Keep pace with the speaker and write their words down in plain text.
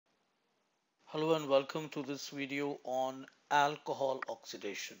Hello and welcome to this video on alcohol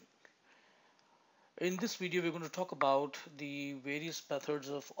oxidation. In this video, we're going to talk about the various methods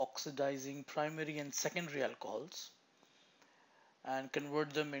of oxidizing primary and secondary alcohols and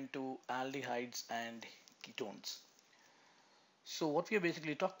convert them into aldehydes and ketones. So what we are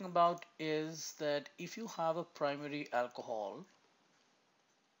basically talking about is that if you have a primary alcohol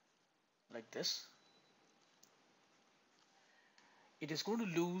like this, it is going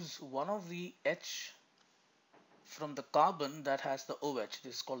to lose one of the H from the carbon that has the OH.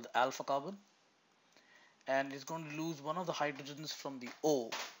 This is called the alpha carbon, and it's going to lose one of the hydrogens from the O,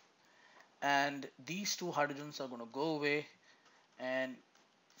 and these two hydrogens are going to go away, and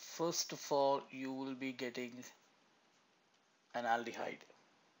first of all you will be getting an aldehyde,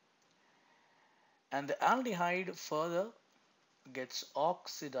 and the aldehyde further gets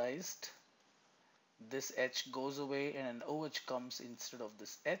oxidized. This H goes away and an OH comes instead of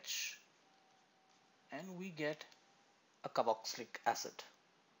this H, and we get a carboxylic acid.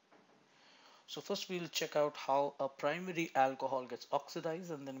 So first we'll check out how a primary alcohol gets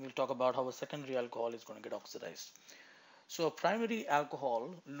oxidized, and then we'll talk about how a secondary alcohol is going to get oxidized. So a primary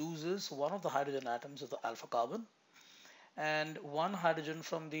alcohol loses one of the hydrogen atoms of the alpha carbon and one hydrogen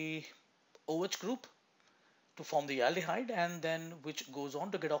from the OH group to form the aldehyde, and then which goes on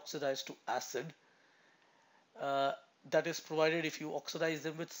to get oxidized to acid. Uh, that is provided if you oxidize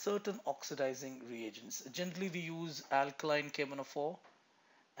them with certain oxidizing reagents. Generally we use alkaline KMnO4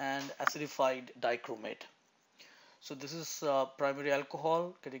 and acidified dichromate. So this is primary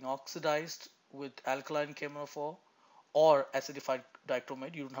alcohol getting oxidized with alkaline KMnO4 or acidified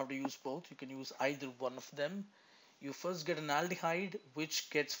dichromate. You don't have to use both. You can use either one of them. You first get an aldehyde which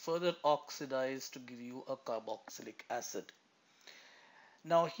gets further oxidized to give you a carboxylic acid.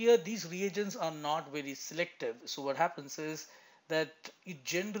 Now here these reagents are not very selective. So what happens is that it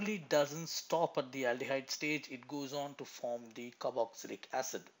generally doesn't stop at the aldehyde stage. It goes on to form the carboxylic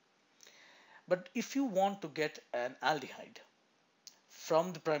acid. But if you want to get an aldehyde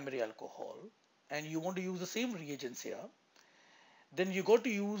from the primary alcohol and you want to use the same reagents here, then you got to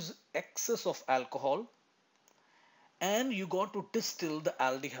use excess of alcohol and you got to distill the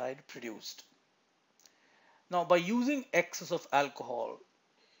aldehyde produced. Now by using excess of alcohol,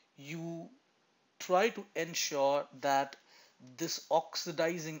 you try to ensure that this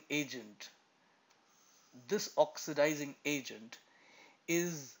oxidizing agent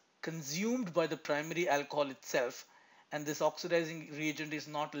is consumed by the primary alcohol itself, and this oxidizing reagent is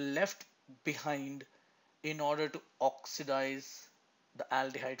not left behind in order to oxidize the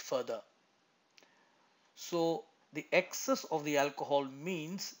aldehyde further. So the excess of the alcohol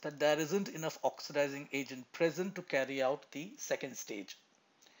means that there isn't enough oxidizing agent present to carry out the second stage.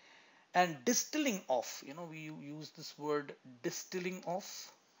 And distilling off, we use this word distilling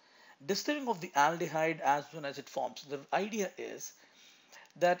off the aldehyde as soon as it forms. The idea is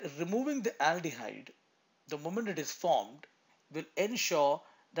that removing the aldehyde the moment it is formed will ensure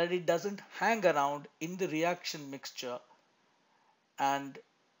that it doesn't hang around in the reaction mixture and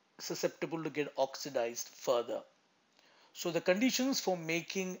susceptible to get oxidized further. So the conditions for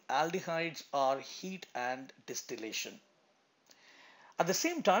making aldehydes are heat and distillation. At the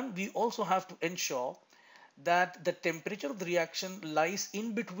same time, we also have to ensure that the temperature of the reaction lies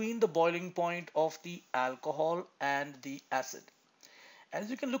in between the boiling point of the alcohol and the acid.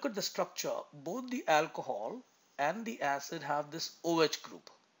 As you can look at the structure, both the alcohol and the acid have this OH group.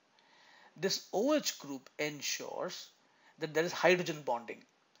 This OH group ensures that there is hydrogen bonding.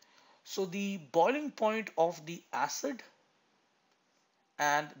 So the boiling point of the acid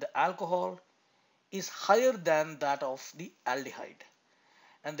and the alcohol is higher than that of the aldehyde.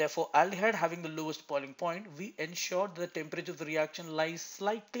 And therefore aldehyde having the lowest boiling point, we ensure that the temperature of the reaction lies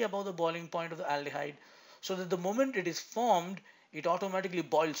slightly above the boiling point of the aldehyde, so that the moment it is formed, it automatically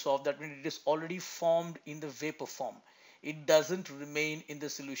boils off. That means it is already formed in the vapor form. It doesn't remain in the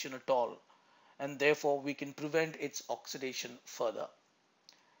solution at all, and therefore we can prevent its oxidation further.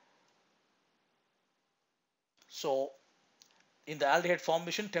 So in the aldehyde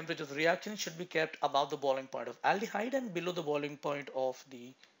formation, temperature of the reaction should be kept above the boiling point of aldehyde and below the boiling point of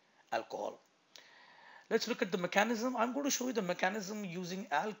the alcohol. Let's look at the mechanism. I'm going to show you the mechanism using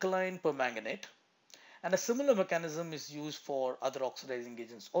alkaline permanganate, and a similar mechanism is used for other oxidizing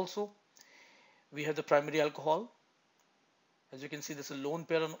agents also. We have the primary alcohol. As you can see, this is a lone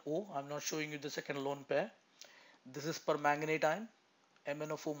pair on O. I'm not showing you the second lone pair. This is permanganate ion,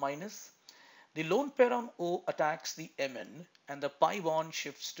 MnO4 minus. The lone pair on O attacks the Mn and the pi bond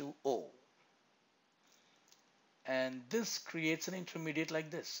shifts to O. And this creates an intermediate like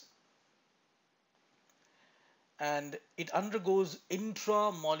this. and it undergoes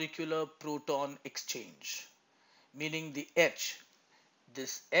intramolecular proton exchange, meaning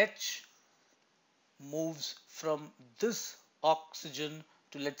this H moves from this oxygen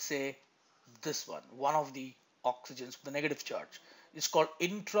to, let's say, this one of the oxygens with the negative charge. It's called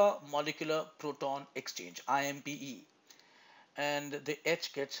intramolecular proton exchange, IMPE, and the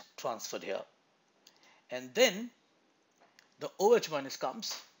H gets transferred here. And then the OH minus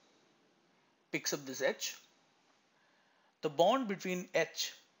comes, picks up this H. The bond between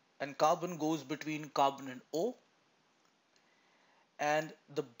H and carbon goes between carbon and O, and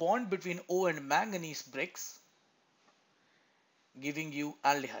the bond between O and manganese breaks, giving you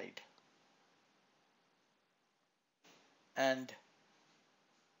aldehyde. And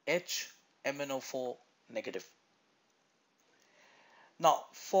HMNO4 negative. Now,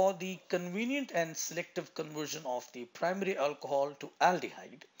 for the convenient and selective conversion of the primary alcohol to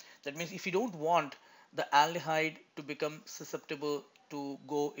aldehyde, that means if you don't want the aldehyde to become susceptible to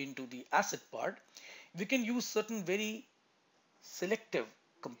go into the acid part, we can use certain very selective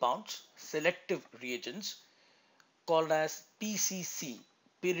compounds, selective reagents called as PCC,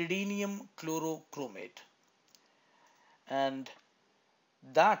 pyridinium chlorochromate. And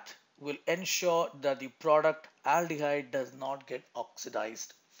that will ensure that the product aldehyde does not get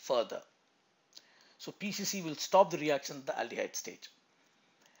oxidized further. So PCC will stop the reaction at the aldehyde stage.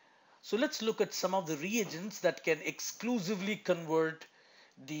 So let's look at some of the reagents that can exclusively convert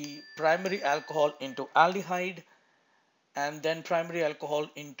the primary alcohol into aldehyde and then primary alcohol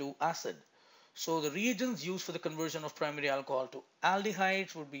into acid. So the reagents used for the conversion of primary alcohol to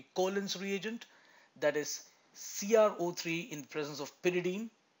aldehydes would be Colin's reagent, that is CrO3 in the presence of pyridine.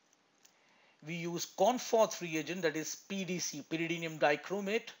 We use Conforth reagent, that is PDC, pyridinium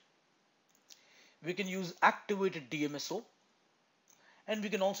dichromate. We can use activated DMSO, and we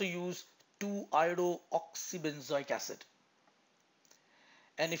can also use 2-iodo-oxybenzoic acid.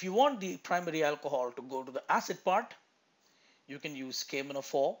 And if you want the primary alcohol to go to the acid part, you can use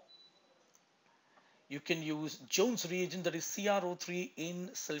KMNO4. You can use Jones reagent, that is CrO3 in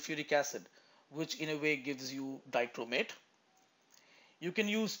sulfuric acid, which in a way gives you dichromate. You can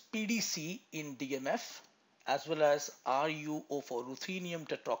use PDC in DMF as well as RuO4, ruthenium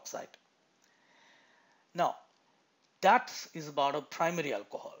tetroxide. Now, that is about a primary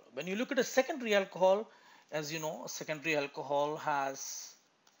alcohol. When you look at a secondary alcohol, as you know, a secondary alcohol has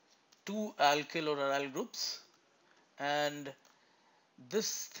two alkyl or aryl groups, and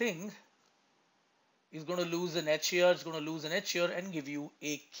this thing is going to lose an H here, it's going to lose an H here and give you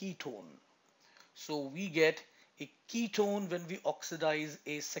a ketone. So we get a ketone when we oxidize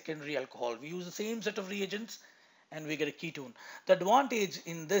a secondary alcohol. We use the same set of reagents and we get a ketone. The advantage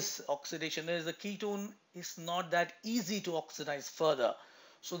in this oxidation is the ketone is not that easy to oxidize further.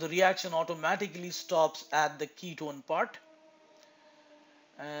 So the reaction automatically stops at the ketone part.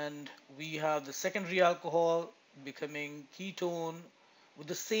 And we have the secondary alcohol becoming ketone with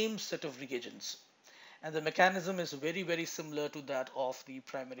the same set of reagents. And the mechanism is very, very similar to that of the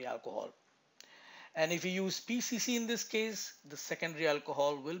primary alcohol. And if you use PCC in this case, the secondary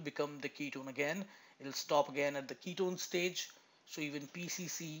alcohol will become the ketone again. It will stop again at the ketone stage. So even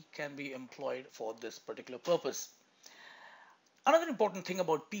PCC can be employed for this particular purpose. Another important thing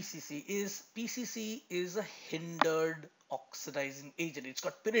about PCC is a hindered oxidizing agent. It's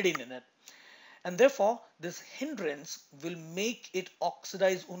got pyridine in it. And therefore, this hindrance will make it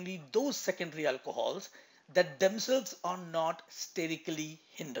oxidize only those secondary alcohols that themselves are not sterically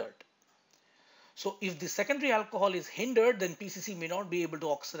hindered. So if the secondary alcohol is hindered, then PCC may not be able to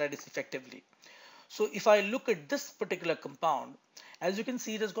oxidize effectively. So if I look at this particular compound, as you can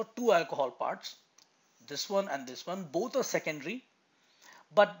see, it has got two alcohol parts, this one and this one, both are secondary,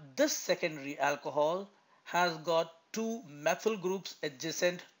 but this secondary alcohol has got two methyl groups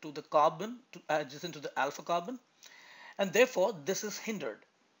adjacent to the carbon, adjacent to the alpha carbon, and therefore this is hindered.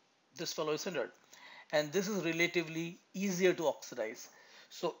 This fellow is hindered, and this is relatively easier to oxidize.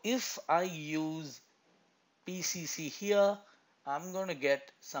 So if I use PCC here, I'm going to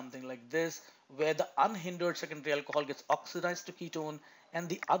get something like this, where the unhindered secondary alcohol gets oxidized to ketone and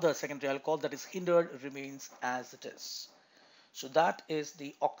the other secondary alcohol that is hindered remains as it is. So that is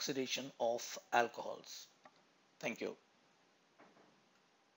the oxidation of alcohols. Thank you.